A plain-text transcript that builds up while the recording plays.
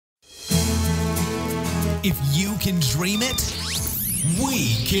If you can dream it,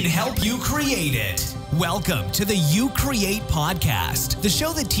 we can help you create it. Welcome to the You Create podcast, the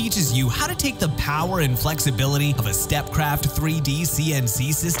show that teaches you how to take the power and flexibility of a Stepcraft 3D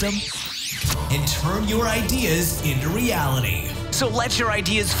CNC system and turn your ideas into reality. So let your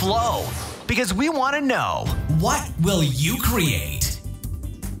ideas flow, because we want to know, what will you create?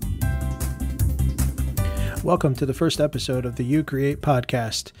 Welcome to the first episode of the You Create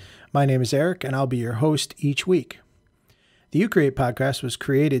podcast. My name is Eric, and I'll be your host each week. The You Create podcast was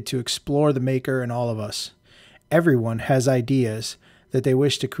created to explore the maker in all of us. Everyone has ideas that they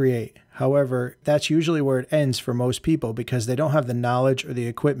wish to create. However, that's usually where it ends for most people because they don't have the knowledge or the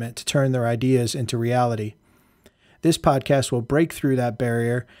equipment to turn their ideas into reality. This podcast will break through that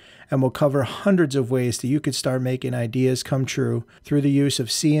barrier and will cover hundreds of ways that you could start making ideas come true through the use of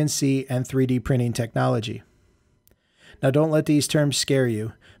CNC and 3D printing technology. Now, don't let these terms scare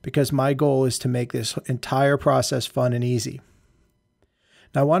you, because my goal is to make this entire process fun and easy.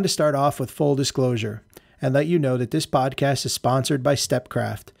 Now, I wanted to start off with full disclosure and let you know that this podcast is sponsored by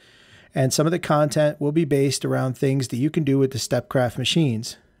Stepcraft, and some of the content will be based around things that you can do with the Stepcraft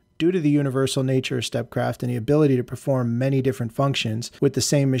machines. Due to the universal nature of Stepcraft and the ability to perform many different functions with the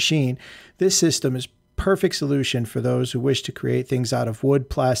same machine, this system is a perfect solution for those who wish to create things out of wood,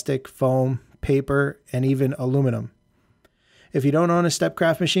 plastic, foam, paper, and even aluminum. If you don't own a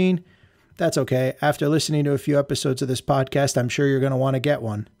Stepcraft machine, that's okay. After listening to a few episodes of this podcast, I'm sure you're going to want to get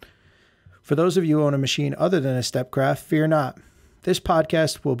one. For those of you who own a machine other than a Stepcraft, fear not. This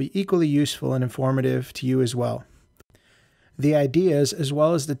podcast will be equally useful and informative to you as well. The ideas, as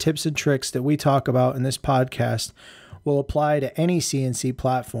well as the tips and tricks that we talk about in this podcast, will apply to any CNC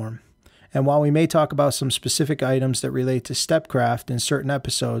platform. And while we may talk about some specific items that relate to Stepcraft in certain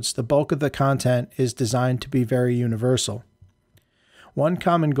episodes, the bulk of the content is designed to be very universal. One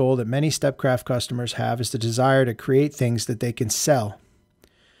common goal that many Stepcraft customers have is the desire to create things that they can sell.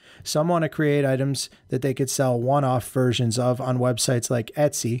 Some want to create items that they could sell one-off versions of on websites like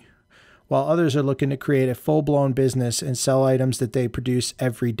Etsy, while others are looking to create a full-blown business and sell items that they produce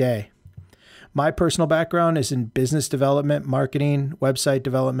every day. My personal background is in business development, marketing, website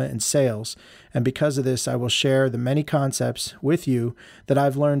development, and sales. And because of this, I will share the many concepts with you that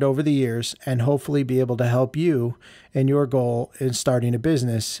I've learned over the years and hopefully be able to help you in your goal in starting a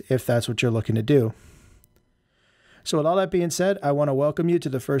business if that's what you're looking to do. So with all that being said, I want to welcome you to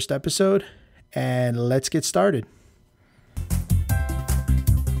the first episode, and let's get started.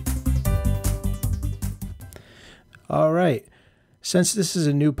 All right. Since this is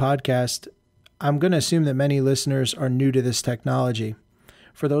a new podcast, I'm going to assume that many listeners are new to this technology.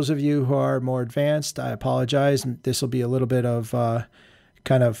 For those of you who are more advanced, I apologize. This will be a little bit of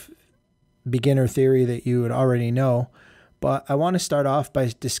kind of beginner theory that you would already know. But I want to start off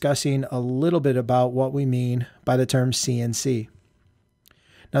by discussing a little bit about what we mean by the term CNC.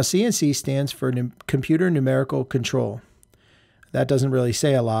 Now, CNC stands for Computer Numerical Control. That doesn't really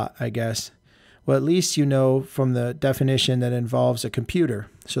say a lot, I guess. Well, at least you know from the definition that it involves a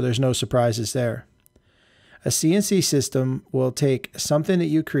computer, so there's no surprises there. A CNC system will take something that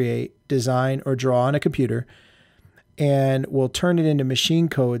you create, design, or draw on a computer, and will turn it into machine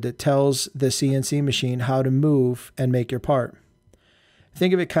code that tells the CNC machine how to move and make your part.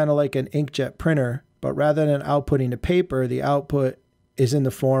 Think of it kind of like an inkjet printer, but rather than outputting to paper, the output is in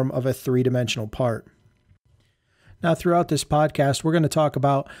the form of a three-dimensional part. Now, throughout this podcast, we're going to talk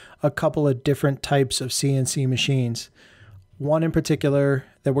about a couple of different types of CNC machines. One in particular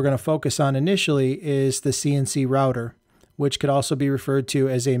that we're going to focus on initially is the CNC router, which could also be referred to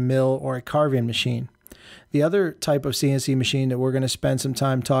as a mill or a carving machine. The other type of CNC machine that we're going to spend some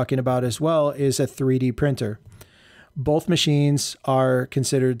time talking about as well is a 3D printer. Both machines are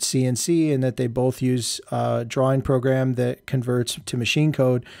considered CNC in that they both use a drawing program that converts to machine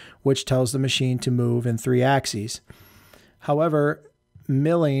code, which tells the machine to move in 3 axes. However,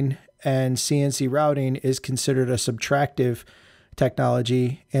 milling and CNC routing is considered a subtractive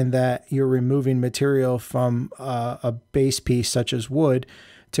technology in that you're removing material from a base piece such as wood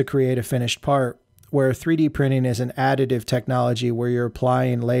to create a finished part, where 3D printing is an additive technology where you're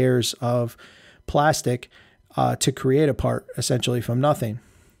applying layers of plastic to create a part essentially from nothing.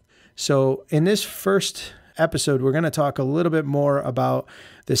 So in this first episode, we're going to talk a little bit more about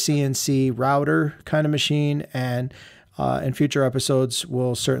the CNC router kind of machine, and in future episodes,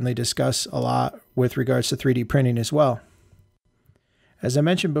 we'll certainly discuss a lot with regards to 3D printing as well. As I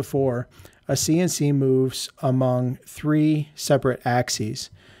mentioned before, a CNC moves among 3 separate axes.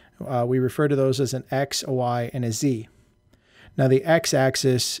 We refer to those as an X, a Y, and a Z. Now, the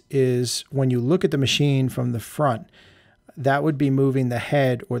X-axis is when you look at the machine from the front. that would be moving the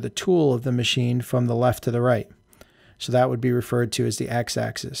head or the tool of the machine from the left to the right. So that would be referred to as the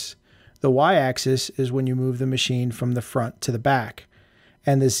x-axis. The y-axis is when you move the machine from the front to the back.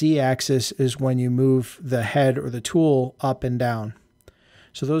 And the z-axis is when you move the head or the tool up and down.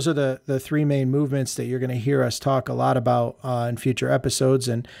 So those are the three main movements that you're going to hear us talk a lot about in future episodes.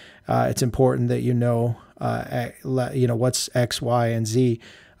 And it's important that you know what's X, Y, and Z,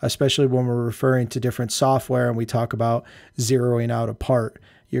 especially when we're referring to different software and we talk about zeroing out a part.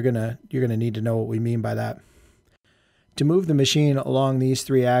 You're gonna need to know what we mean by that. To move the machine along these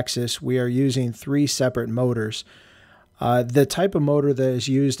three axes, we are using three separate motors. The type of motor that is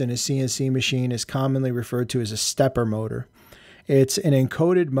used in a CNC machine is commonly referred to as a stepper motor. It's an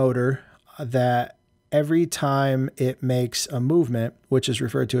encoded motor that every time it makes a movement, which is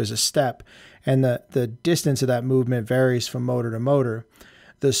referred to as a step, and the distance of that movement varies from motor to motor,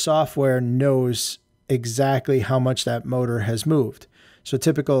 the software knows exactly how much that motor has moved. So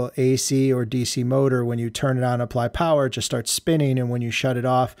typical AC or DC motor, when you turn it on and apply power, it just starts spinning, and when you shut it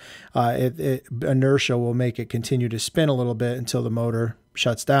off, inertia will make it continue to spin a little bit until the motor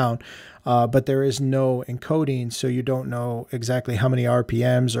shuts down. But there is no encoding, so you don't know exactly how many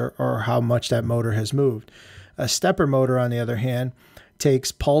RPMs or how much that motor has moved. A stepper motor, on the other hand,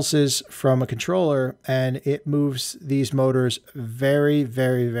 takes pulses from a controller, and it moves these motors very,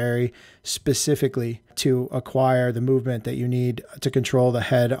 very, very specifically to acquire the movement that you need to control the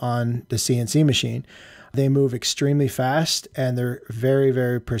head on the CNC machine. They move extremely fast, and they're very,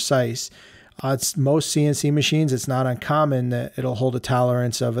 very precise. On most CNC machines, it's not uncommon that it'll hold a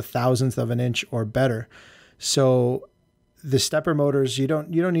tolerance of 1/1000th of an inch or better. So the stepper motors, you don't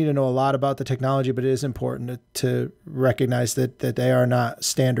need to know a lot about the technology, but it is important to recognize that they are not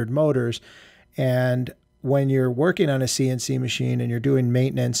standard motors. And when you're working on a CNC machine and you're doing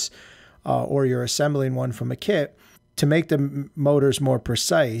maintenance or you're assembling one from a kit, to make the motors more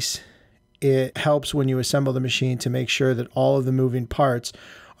precise, it helps when you assemble the machine to make sure that all of the moving parts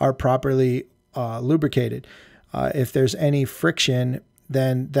are properly lubricated. If there's any friction,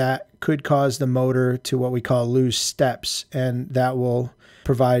 then that could cause the motor to what we call lose steps, and that will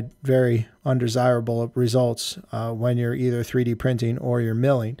provide very undesirable results when you're either 3D printing or you're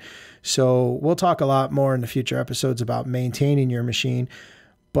milling. So we'll talk a lot more in the future episodes about maintaining your machine,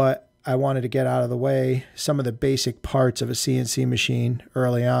 but I wanted to get out of the way some of the basic parts of a CNC machine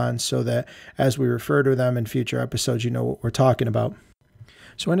early on so that as we refer to them in future episodes, you know what we're talking about.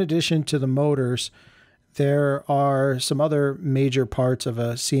 So in addition to the motors, there are some other major parts of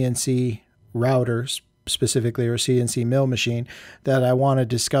a CNC router, specifically, or CNC mill machine, that I want to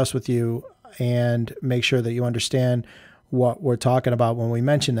discuss with you and make sure that you understand what we're talking about when we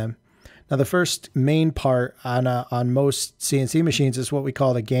mention them. Now, the first main part on most CNC machines is what we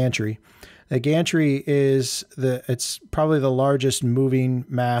call the gantry. The gantry is it's probably the largest moving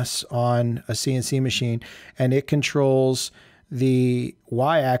mass on a CNC machine, and it controls the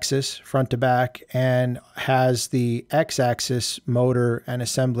y-axis front to back and has the x-axis motor and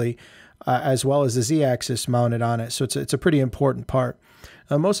assembly as well as the z-axis mounted on it. So it's a pretty important part.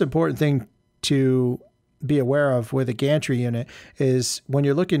 The most important thing to be aware of with a gantry unit is when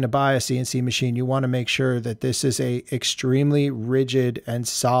you're looking to buy a CNC machine, you want to make sure that this is a extremely rigid and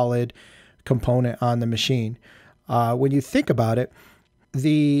solid component on the machine. When you think about it,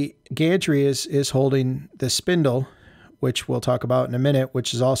 the gantry is holding the spindle, which we'll talk about in a minute,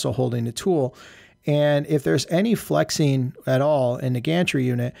 which is also holding the tool. And if there's any flexing at all in the gantry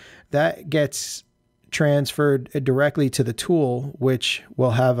unit, that gets transferred directly to the tool, which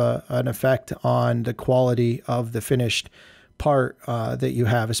will have an effect on the quality of the finished part that you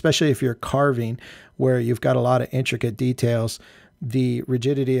have, especially if you're carving where you've got a lot of intricate details. The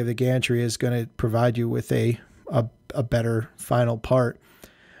rigidity of the gantry is going to provide you with a better final part.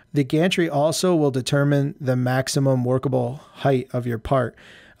 The gantry also will determine the maximum workable height of your part.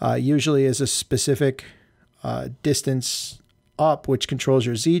 Usually is a specific distance up, which controls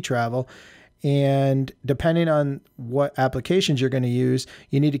your Z travel. And depending on what applications you're going to use,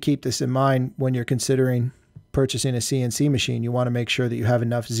 you need to keep this in mind when you're considering purchasing a CNC machine. You want to make sure that you have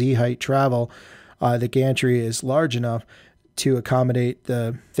enough Z height travel. The gantry is large enough to accommodate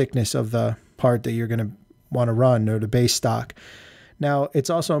the thickness of the part that you're going to want to run, or the base stock. Now, it's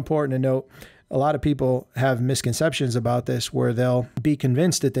also important to note, a lot of people have misconceptions about this where they'll be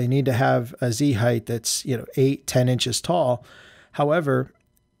convinced that they need to have a Z height that's 8-10 inches tall. However,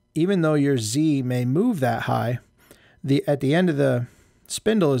 even though your Z may move that high, at the end of the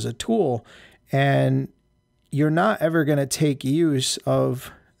spindle is a tool, and you're not ever going to take use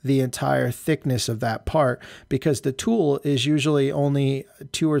of the entire thickness of that part because the tool is usually only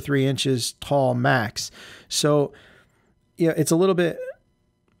 2 or 3 inches tall max. So Yeah, it's a little bit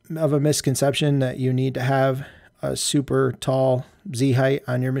of a misconception that you need to have a super tall Z height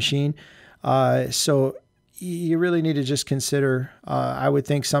on your machine. So you really need to just consider, I would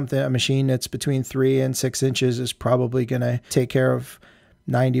think a machine that's between 3 and 6 inches is probably going to take care of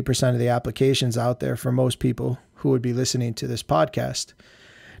 90% of the applications out there for most people who would be listening to this podcast.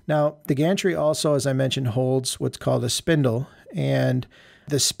 Now, the Gantry also, as I mentioned, holds what's called a spindle. And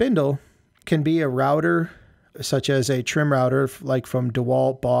the spindle can be a router, such as a trim router, like from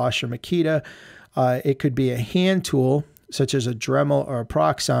DeWalt, Bosch, or Makita. It could be a hand tool, such as a Dremel or a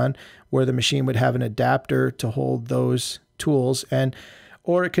Proxxon, where the machine would have an adapter to hold those tools.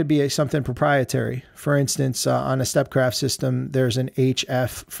 Or it could be something proprietary. For instance, on a Stepcraft system, there's an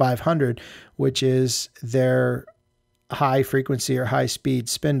HF500, which is their high frequency or high speed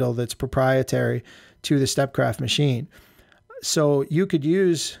spindle that's proprietary to the Stepcraft machine. So you could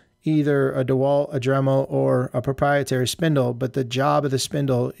use either a DeWalt, a Dremel, or a proprietary spindle, but the job of the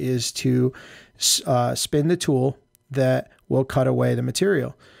spindle is to spin the tool that will cut away the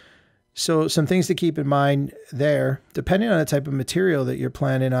material. So some things to keep in mind there, depending on the type of material that you're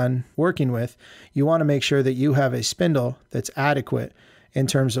planning on working with, you want to make sure that you have a spindle that's adequate in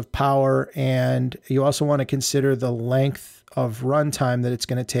terms of power, and you also want to consider the length of runtime that it's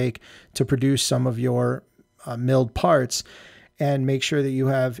going to take to produce some of your milled parts, and make sure that you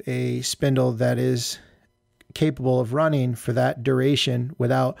have a spindle that is capable of running for that duration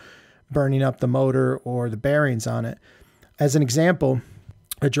without burning up the motor or the bearings on it. As an example,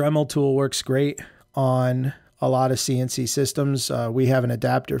 a Dremel tool works great on a lot of CNC systems. We have an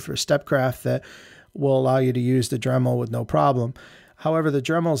adapter for Stepcraft that will allow you to use the Dremel with no problem. However, the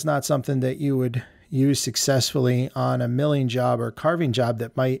Dremel is not something that you would use successfully on a milling job or carving job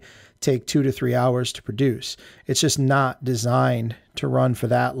that might take 2 to 3 hours to produce. It's just not designed to run for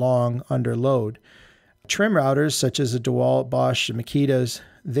that long under load. Trim routers, such as the DeWalt, Bosch, and Makita's,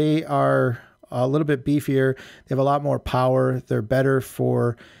 they are a little bit beefier. They have a lot more power. They're better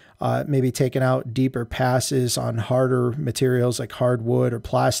for maybe taking out deeper passes on harder materials like hardwood or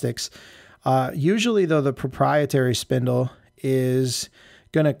plastics. Usually, though, the proprietary spindle is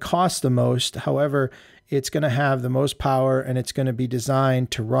going to cost the most. However, it's going to have the most power, and it's going to be designed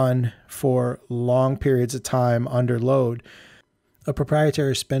to run for long periods of time under load. A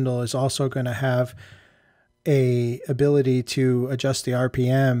proprietary spindle is also going to have a ability to adjust the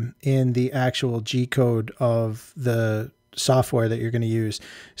RPM in the actual G code of the software that you're going to use.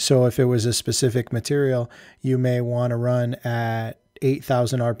 So if it was a specific material, you may want to run at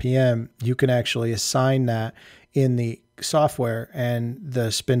 8,000 RPM. You can actually assign that in the software, and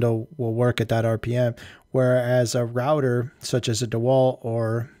the spindle will work at that RPM. Whereas a router, such as a DeWalt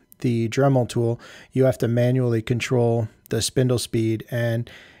or the Dremel tool, you have to manually control the spindle speed, and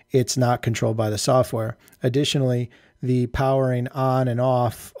it's not controlled by the software. Additionally, the powering on and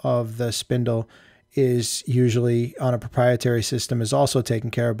off of the spindle is usually on a proprietary system is also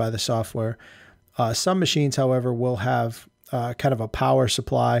taken care of by the software. Some machines, however, will have kind of a power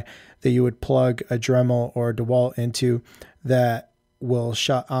supply that you would plug a Dremel or a DeWalt into that will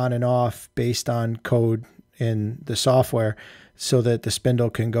shut on and off based on code in the software, so that the spindle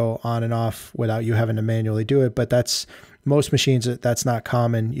can go on and off without you having to manually do it. But that's most machines, that's not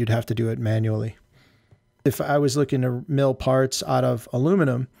common. You'd have to do it manually. If I was looking to mill parts out of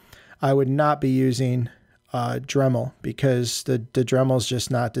aluminum, I would not be using Dremel, because the Dremel is just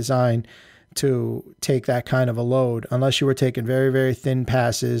not designed to take that kind of a load unless you were taking very, very thin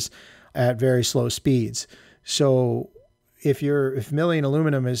passes at very slow speeds. So if milling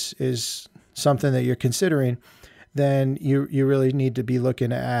aluminum is something that you're considering, then you really need to be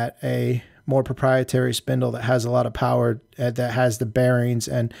looking at a more proprietary spindle that has a lot of power, that has the bearings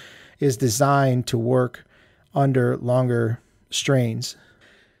and is designed to work under longer strains.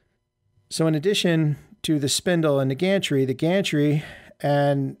 So in addition to the spindle and the gantry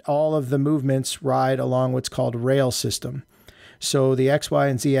and all of the movements ride along what's called a rail system. So the X, Y,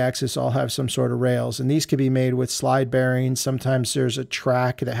 and Z axis all have some sort of rails, and these can be made with slide bearings. Sometimes there's a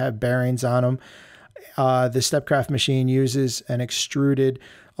track that have bearings on them. The Stepcraft machine uses an extruded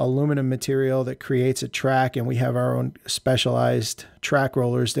aluminum material that creates a track, and we have our own specialized track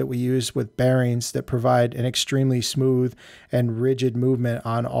rollers that we use with bearings that provide an extremely smooth and rigid movement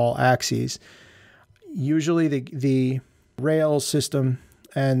on all axes. Usually the rail system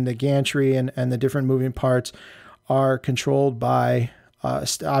and the gantry and the different moving parts are controlled by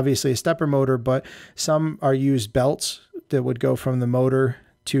obviously a stepper motor, but some are used belts that would go from the motor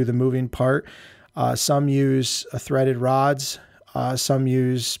to the moving part. Some use threaded rods. Some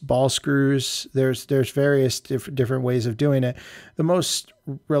use ball screws. There's various different ways of doing it. The most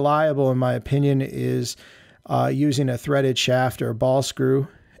reliable, in my opinion, is using a threaded shaft or a ball screw.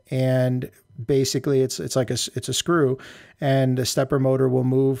 And basically it's a screw, and the stepper motor will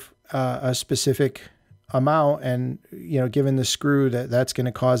move a specific amount, and given the screw, that's going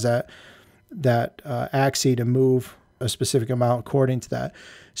to cause that axis to move a specific amount according to that.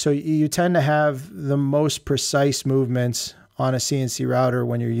 So you tend to have the most precise movements on a CNC router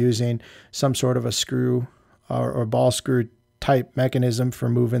when you're using some sort of a screw or ball screw type mechanism for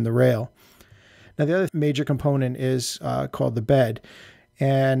moving the rail. Now, the other major component is called the bed.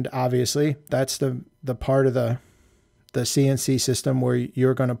 And obviously, that's the part of the CNC system where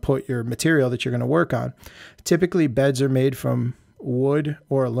you're going to put your material that you're going to work on. Typically, beds are made from wood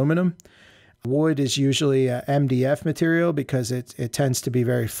or aluminum. Wood is usually a MDF material because it tends to be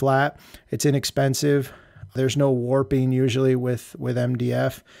very flat. It's inexpensive. There's no warping usually with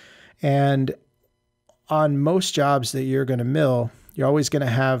MDF. And on most jobs that you're going to mill, you're always going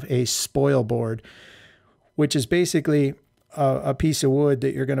to have a spoil board, which is basically a piece of wood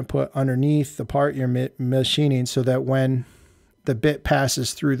that you're going to put underneath the part you're machining, so that when the bit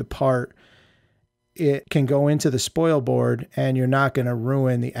passes through the part, it can go into the spoil board and you're not going to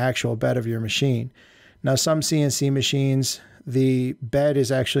ruin the actual bed of your machine. Now, some CNC machines, the bed is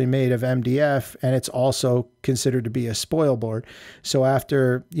actually made of MDF, and it's also considered to be a spoil board. So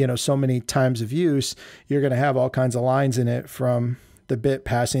after, so many times of use, you're going to have all kinds of lines in it from the bit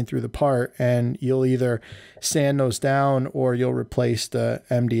passing through the part, and you'll either sand those down or you'll replace the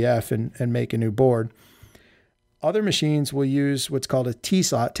MDF and make a new board. Other machines will use what's called a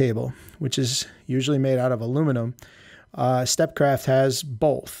T-slot table, which is usually made out of aluminum. Stepcraft has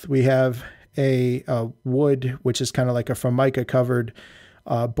both. We have a wood, which is kind of like a Formica covered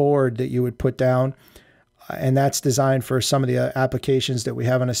board that you would put down. And that's designed for some of the applications that we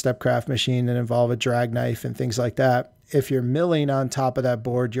have on a Stepcraft machine that involve a drag knife and things like that. If you're milling on top of that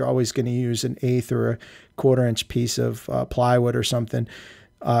board, you're always going to use an 1/8 or a 1/4 inch piece of plywood or something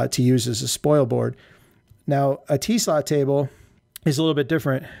to use as a spoil board. Now, a T-slot table is a little bit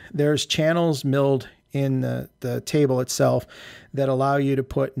different. There's channels milled in the table itself that allow you to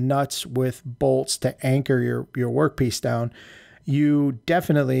put nuts with bolts to anchor your workpiece down. You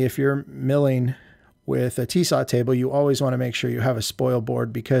definitely, if you're milling with a T-slot table, you always want to make sure you have a spoil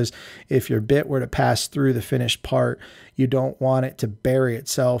board, because if your bit were to pass through the finished part, you don't want it to bury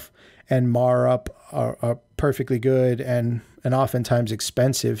itself and mar up a perfectly good and oftentimes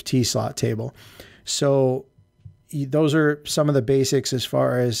expensive T-slot table. So those are some of the basics as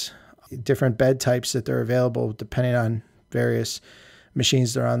far as different bed types that are available depending on various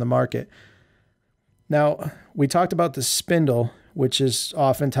machines that are on the market. Now, we talked about the spindle, which is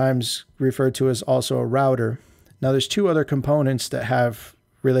oftentimes referred to as also a router. Now, there's two other components that have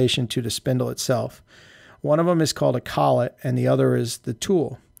relation to the spindle itself. One of them is called a collet, and the other is the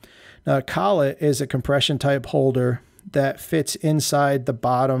tool. Now, a collet is a compression type holder that fits inside the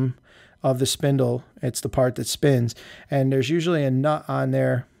bottom of the spindle. It's the part that spins, and there's usually a nut on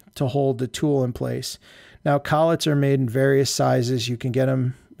there to hold the tool in place. Now, collets are made in various sizes. You can get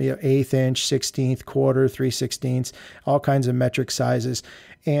them 1/8 inch, 1/16, quarter, 3/16, all kinds of metric sizes.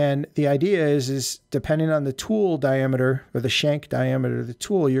 And the idea is depending on the tool diameter or the shank diameter of the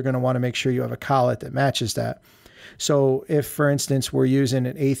tool, you're going to want to make sure you have a collet that matches that. So if, for instance, we're using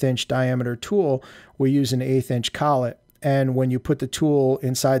an 1/8 inch diameter tool, we use an 1/8 inch collet. And when you put the tool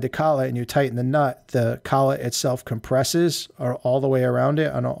inside the collet and you tighten the nut, the collet itself compresses all the way around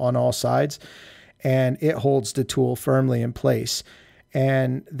it on all sides, and it holds the tool firmly in place.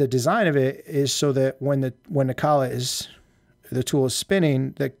 And the design of it is so that when the collet is, the tool is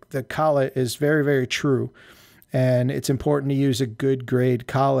spinning, the collet is very, very true. And it's important to use a good grade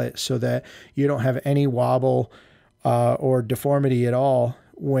collet so that you don't have any wobble or deformity at all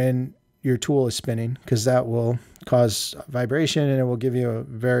when your tool is spinning, because that will cause vibration and it will give you a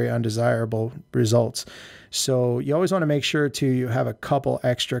very undesirable results. So you always want to make sure you have a couple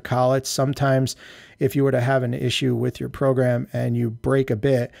extra collets. Sometimes if you were to have an issue with your program and you break a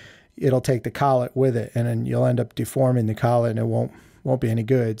bit, it'll take the collet with it, and then you'll end up deforming the collet and it won't be any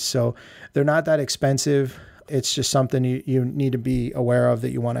good. So they're not that expensive. It's just something you need to be aware of, that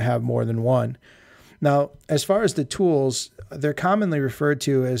you want to have more than one. Now, as far as the tools, they're commonly referred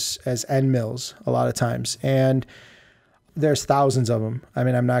to as end mills a lot of times, and there's thousands of them. I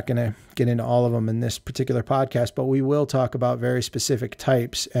mean, I'm not going to get into all of them in this particular podcast, but we will talk about very specific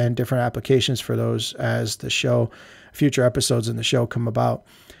types and different applications for those as future episodes in the show come about.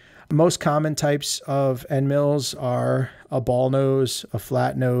 Most common types of end mills are a ball nose, a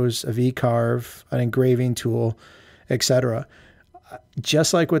flat nose, a VCarve, an engraving tool, etc.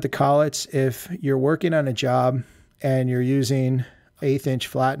 Just like with the collets, if you're working on a job and you're using 1/8 inch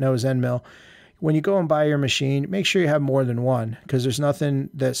flat nose end mill, when you go and buy your machine, make sure you have more than one, because there's nothing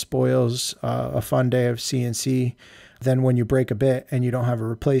that spoils a fun day of CNC than when you break a bit and you don't have a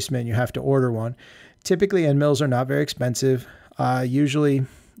replacement, you have to order one. Typically, end mills are not very expensive, usually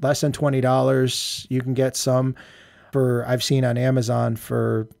less than $20. You can get some I've seen on Amazon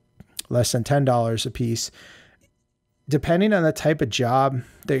for less than $10 a piece. Depending on the type of job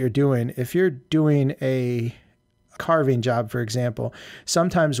that you're doing, if you're doing a carving job, for example,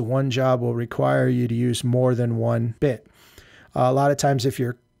 sometimes one job will require you to use more than one bit. A lot of times if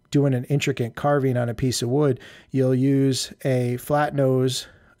you're doing an intricate carving on a piece of wood, you'll use a flat nose,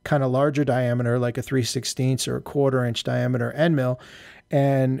 kind of larger diameter, like a 3/16 or a 1/4 inch diameter end mill,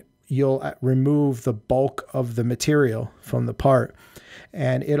 and you'll remove the bulk of the material from the part.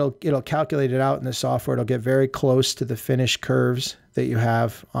 And it'll calculate it out in the software. It'll get very close to the finished curves that you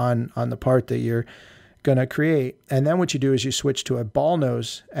have on the part that you're going to create. And then what you do is you switch to a ball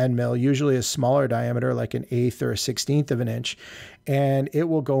nose end mill, usually a smaller diameter, like an 1/8 or a 1/16 of an inch. And it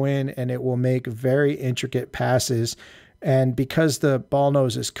will go in and it will make very intricate passes. And because the ball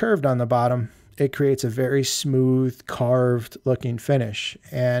nose is curved on the bottom, it creates a very smooth, carved looking finish.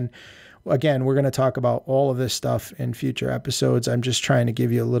 And again, we're going to talk about all of this stuff in future episodes. I'm just trying to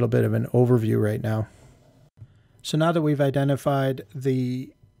give you a little bit of an overview right now. So now that we've identified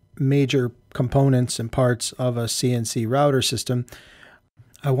the major components and parts of a CNC router system,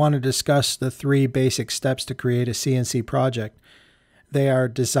 I want to discuss the 3 basic steps to create a CNC project. They are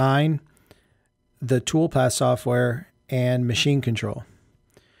design, the toolpath software, and machine control.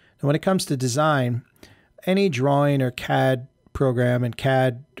 Now, when it comes to design, any drawing or CAD program, and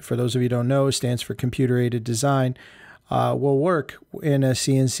CAD, for those of you who don't know, stands for computer aided design, will work in a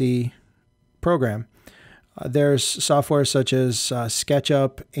CNC program. There's software such as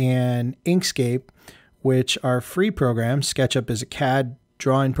Sketchup and Inkscape, which are free programs. Sketchup is a CAD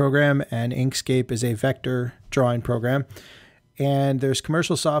drawing program and Inkscape is a vector drawing program. And there's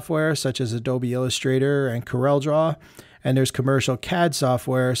commercial software such as Adobe Illustrator and Corel Draw. And there's commercial CAD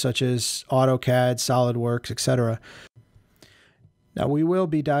software such as AutoCAD, Solidworks, etc. Now, we will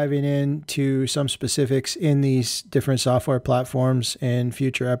be diving into some specifics in these different software platforms in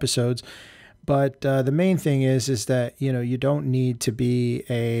future episodes. But the main thing is that, you don't need to be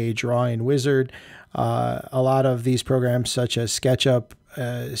a drawing wizard. A lot of these programs, such as SketchUp,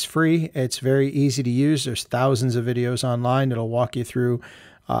 is free. It's very easy to use. There's thousands of videos online that'll walk you through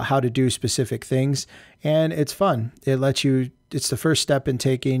how to do specific things. And it's fun. It's the first step in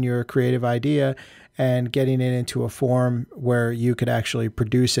taking your creative idea and getting it into a form where you could actually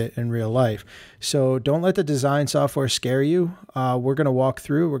produce it in real life. So don't let the design software scare you. We're going to walk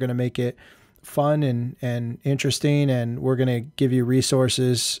through. We're going to make it fun and interesting, and we're going to give you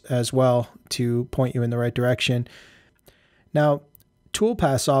resources as well to point you in the right direction. Now,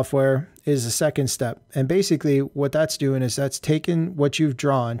 toolpath software is the second step. And basically what that's doing is that's taking what you've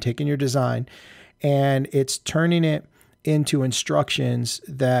drawn, taking your design, and it's turning it into instructions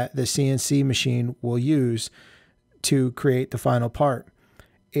that the CNC machine will use to create the final part.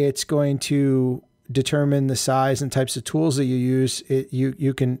 It's going to determine the size and types of tools that you use.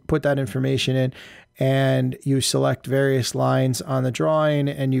 You can put that information in and you select various lines on the drawing,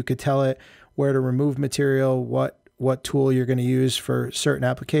 and you could tell it where to remove material, what tool you're going to use for certain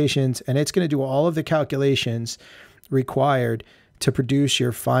applications, and it's going to do all of the calculations required to produce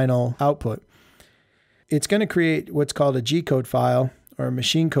your final output. It's going to create what's called a G-code file or a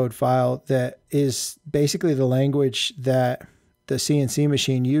machine code file that is basically the language that the CNC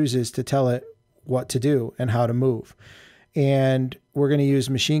machine uses to tell it what to do and how to move. And we're going to use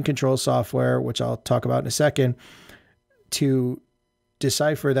machine control software, which I'll talk about in a second, to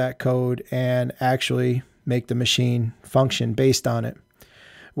decipher that code and actually make the machine function based on it.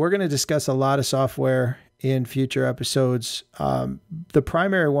 We're going to discuss a lot of software in future episodes. The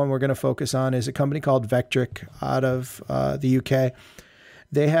primary one we're going to focus on is a company called Vectric out of the UK.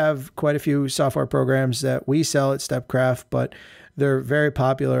 They have quite a few software programs that we sell at Stepcraft, but they're very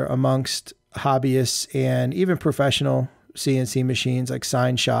popular amongst hobbyists and even professional CNC machines like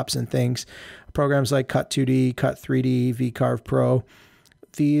sign shops and things. Programs like Cut 2D, Cut 3D, VCarve Pro.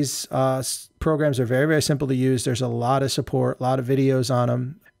 These programs are very, very simple to use. There's a lot of support, a lot of videos on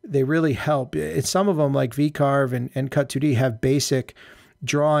them. They really help. Some of them, like VCarve and Cut 2D, have basic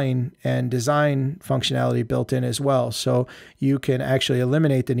drawing and design functionality built in as well. So you can actually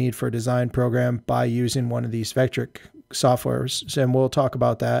eliminate the need for a design program by using one of these Vectric softwares. And we'll talk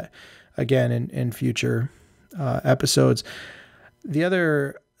about that again in future episodes. The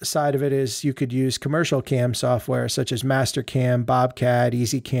other side of it is you could use commercial CAM software such as Mastercam, BobCAD,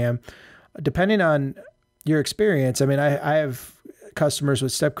 EzCAM. Depending on your experience, I mean, I have customers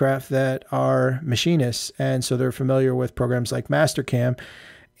with Stepcraft that are machinists, and so they're familiar with programs like Mastercam,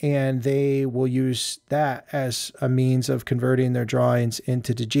 and they will use that as a means of converting their drawings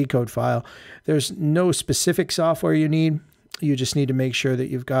into the G-code file. There's no specific software you need. You just need to make sure that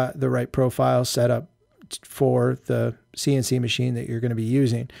you've got the right profile set up for the CNC machine that you're going to be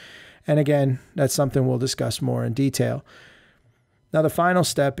using. And again, that's something we'll discuss more in detail. Now, the final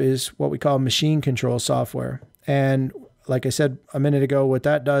step is what we call machine control software. And like I said a minute ago, what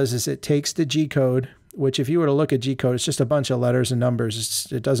that does is it takes the G-code, which if you were to look at G-code, it's just a bunch of letters and numbers.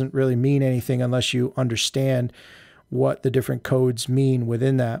 It doesn't really mean anything unless you understand what the different codes mean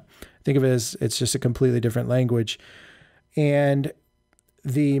within that. Think of it as it's just a completely different language. And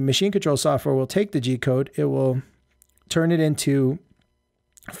the machine control software will take the G-code, it will turn it into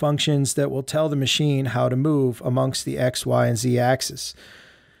functions that will tell the machine how to move amongst the X, Y, and Z axis.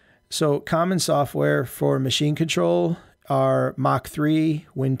 So common software for machine control are Mach 3,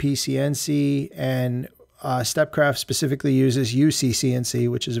 WinPC-NC, and Stepcraft specifically uses UC-CNC,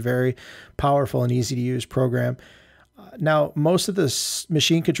 which is a very powerful and easy to use program. Now, most of the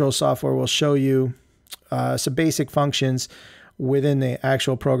machine control software will show you some basic functions within the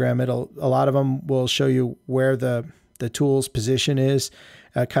actual program. A lot of them will show you where the tool's position is,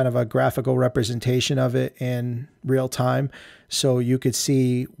 kind of a graphical representation of it in real time. So you could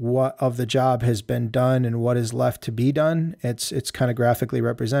see what of the job has been done and what is left to be done. It's kind of graphically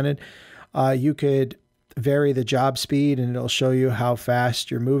represented. You could vary the job speed and it'll show you how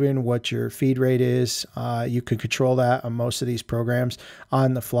fast you're moving, what your feed rate is. You can control that on most of these programs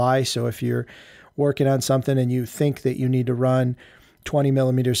on the fly. So if you're working on something and you think that you need to run 20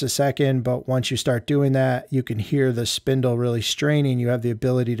 millimeters a second, but once you start doing that, you can hear the spindle really straining. You have the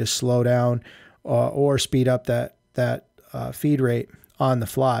ability to slow down or speed up that feed rate on the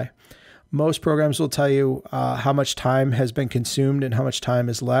fly. Most programs will tell you how much time has been consumed and how much time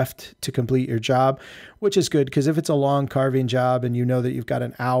is left to complete your job, which is good because if it's a long carving job and you know that you've got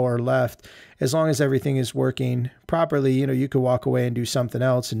an hour left, as long as everything is working properly, you could walk away and do something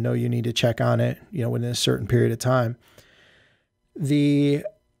else and know you need to check on it, within a certain period of time. The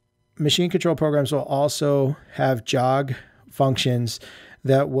machine control programs will also have jog functions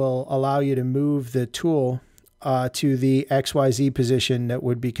that will allow you to move the tool to the XYZ position that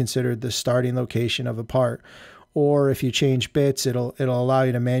would be considered the starting location of a part. Or if you change bits, it'll allow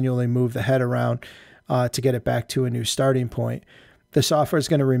you to manually move the head around to get it back to a new starting point. The software is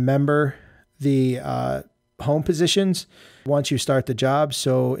going to remember the home positions once you start the job.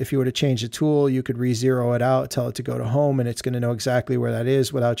 So if you were to change the tool, you could re-zero it out, tell it to go to home, and it's going to know exactly where that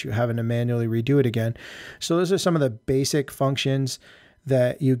is without you having to manually redo it again. So those are some of the basic functions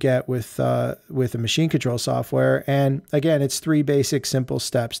that you get with the machine control software. And again, it's 3 basic simple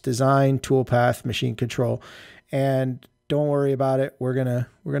steps: design, toolpath, machine control. And don't worry about it. We're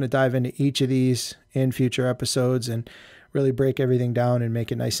gonna dive into each of these in future episodes and really break everything down and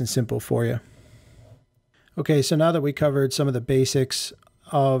make it nice and simple for you. Okay, so now that we covered some of the basics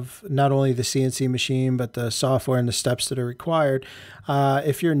of not only the CNC machine, but the software and the steps that are required,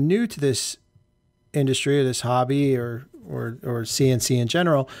 if you're new to this industry or this hobby or CNC in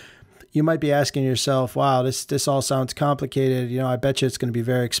general, you might be asking yourself, wow, this all sounds complicated. I bet you it's going to be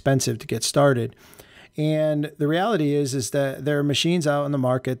very expensive to get started. And the reality is that there are machines out in the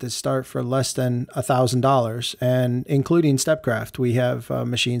market that start for less than $1,000, and including Stepcraft, we have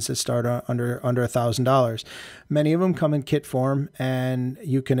machines that start under $1,000. Many of them come in kit form, and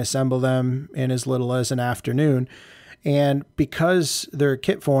you can assemble them in as little as an afternoon. And because they're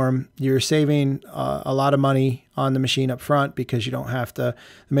kit form, you're saving a lot of money on the machine up front because you don't have to,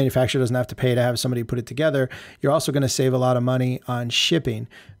 the manufacturer doesn't have to pay to have somebody put it together. You're also going to save a lot of money on shipping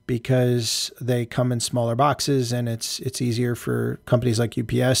because they come in smaller boxes and it's easier for companies like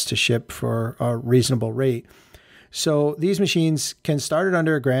UPS to ship for a reasonable rate. So these machines can start at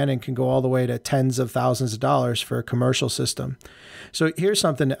under $1,000 and can go all the way to tens of thousands of dollars for a commercial system. So here's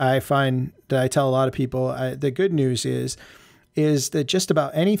something that I find that I tell a lot of people. The good news is that just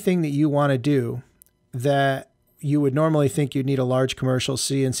about anything that you want to do that you would normally think you'd need a large commercial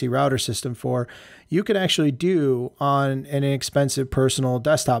CNC router system for, you could actually do on an inexpensive personal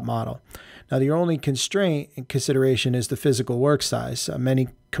desktop model. Now, the only constraint and consideration is the physical work size. Many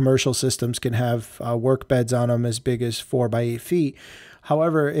commercial systems can have work beds on them as big as 4 by 8 feet.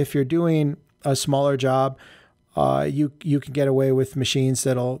 However, if you're doing a smaller job, you can get away with machines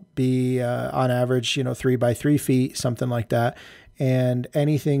that'll be on average, 3 by 3 feet, something like that. And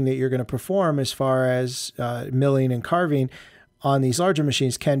anything that you're going to perform as far as milling and carving on these larger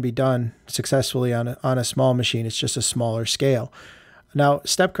machines can be done successfully on a small machine. It's just a smaller scale. Now,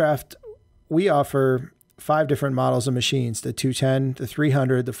 Stepcraft, we offer 5 different models of machines: the 210, the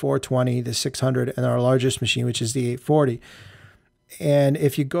 300, the 420, the 600, and our largest machine, which is the 840. And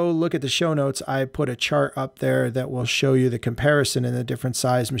if you go look at the show notes, I put a chart up there that will show you the comparison in the different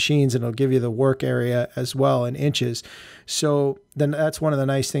size machines, and it'll give you the work area as well in inches. So then that's one of the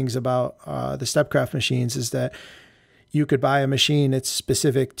nice things about the Stepcraft machines, is that you could buy a machine that's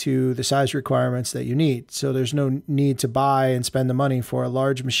specific to the size requirements that you need. So there's no need to buy and spend the money for a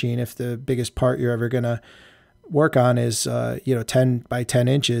large machine if the biggest part you're ever going to work on is 10 by 10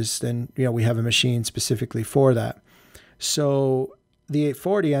 inches. Then we have a machine specifically for that. So the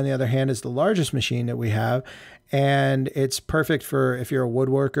 840, on the other hand, is the largest machine that we have, and it's perfect for if you're a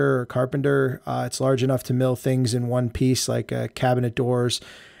woodworker or carpenter. It's large enough to mill things in one piece, like cabinet doors,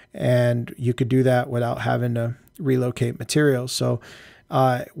 and you could do that without having to relocate materials. So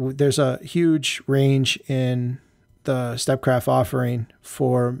there's a huge range in the Stepcraft offering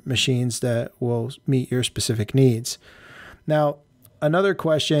for machines that will meet your specific needs. Now, another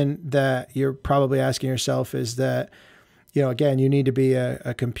question that you're probably asking yourself is that, again, you need to be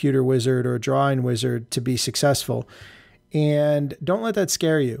a computer wizard or a drawing wizard to be successful. And don't let that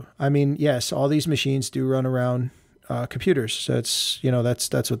scare you. I mean, yes, all these machines do run around computers. So it's,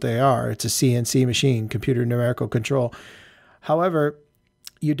 that's what they are. It's a CNC machine, computer numerical control. However,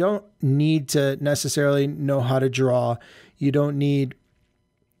 you don't need to necessarily know how to draw. You don't need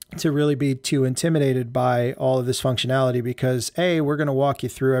to really be too intimidated by all of this functionality, because A, we're going to walk you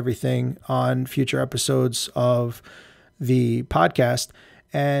through everything on future episodes of the podcast.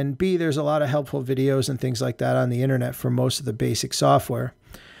 And B, there's a lot of helpful videos and things like that on the internet for most of the basic software.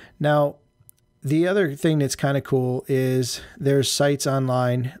 Now, the other thing that's kind of cool is there's sites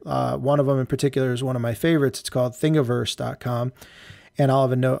online. One of them in particular is one of my favorites. It's called thingiverse.com. And I'll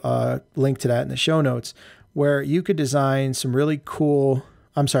have a link to that in the show notes, where you could design some really cool,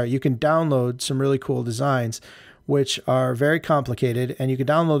 you can download some really cool designs, which are very complicated, and you can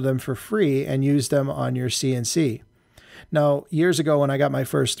download them for free and use them on your CNC. Now, years ago when I got my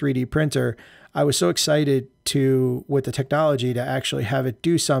first 3D printer, I was so excited with the technology to actually have it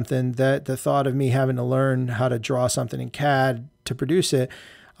do something, that the thought of me having to learn how to draw something in CAD to produce it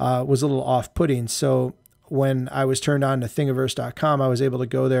was a little off-putting. So when I was turned on to thingiverse.com, I was able to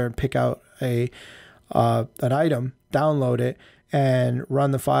go there and pick out an item, download it, and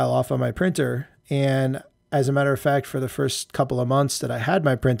run the file off on my printer. And as a matter of fact, for the first couple of months that I had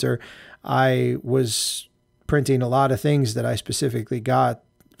my printer, I was printing a lot of things that I specifically got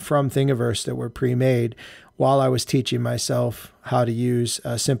from Thingiverse that were pre-made, while I was teaching myself how to use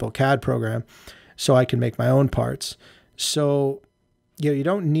a simple CAD program so I can make my own parts. So you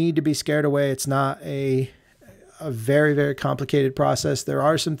don't need to be scared away. It's not a very, very complicated process. There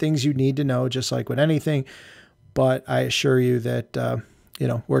are some things you need to know, just like with anything, but I assure you that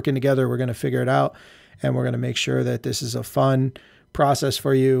working together, we're going to figure it out, and we're going to make sure that this is a fun process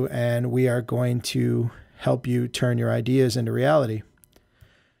for you, and we are going to help you turn your ideas into reality.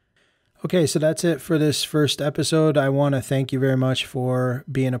 Okay, so that's it for this first episode. I want to thank you very much for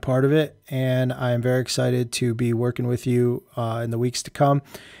being a part of it, and I'm very excited to be working with you in the weeks to come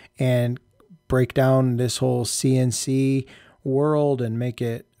and break down this whole CNC world and make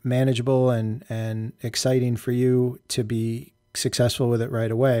it manageable and exciting for you to be successful with it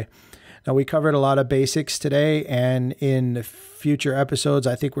right away. Now, we covered a lot of basics today, and in the future episodes,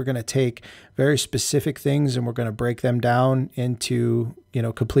 I think we're going to take very specific things and we're going to break them down into,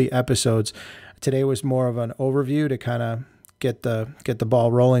 complete episodes. Today was more of an overview to kind of get the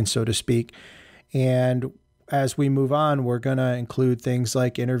ball rolling, so to speak. And as we move on, we're going to include things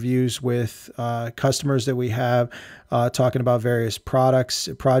like interviews with customers that we have, talking about various projects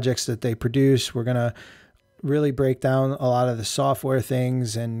that they produce. We're going to really break down a lot of the software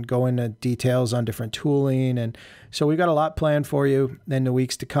things and go into details on different tooling. And so we've got a lot planned for you in the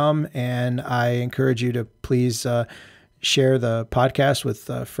weeks to come. And I encourage you to please share the podcast with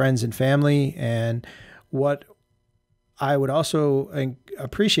friends and family. And what I would also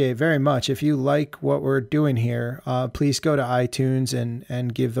appreciate very much, if you like what we're doing here, please go to iTunes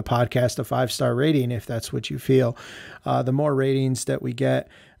and give the podcast a 5-star rating if that's what you feel. The more ratings that we get,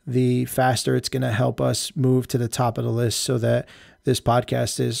 the faster it's going to help us move to the top of the list so that this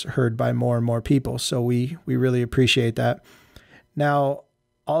podcast is heard by more and more people. So we really appreciate that. Now,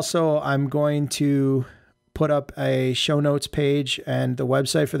 also, I'm going to put up a show notes page, and the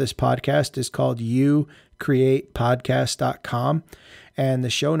website for this podcast is called youcreatepodcast.com. And the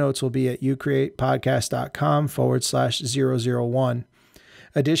show notes will be at youcreatepodcast.com/001.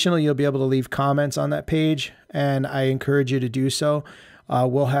 Additionally, you'll be able to leave comments on that page, and I encourage you to do so.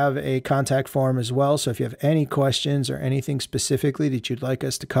 We'll have a contact form as well. So if you have any questions or anything specifically that you'd like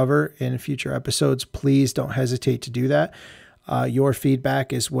us to cover in future episodes, please don't hesitate to do that. Your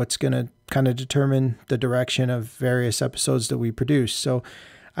feedback is what's going to kind of determine the direction of various episodes that we produce. So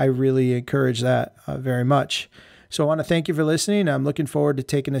I really encourage that very much. So I want to thank you for listening. I'm looking forward to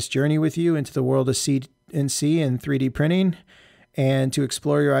taking this journey with you into the world of CNC and 3D printing and to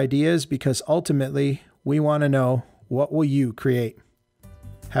explore your ideas, because ultimately we want to know, what will you create?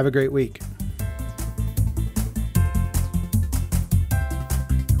 Have a great week.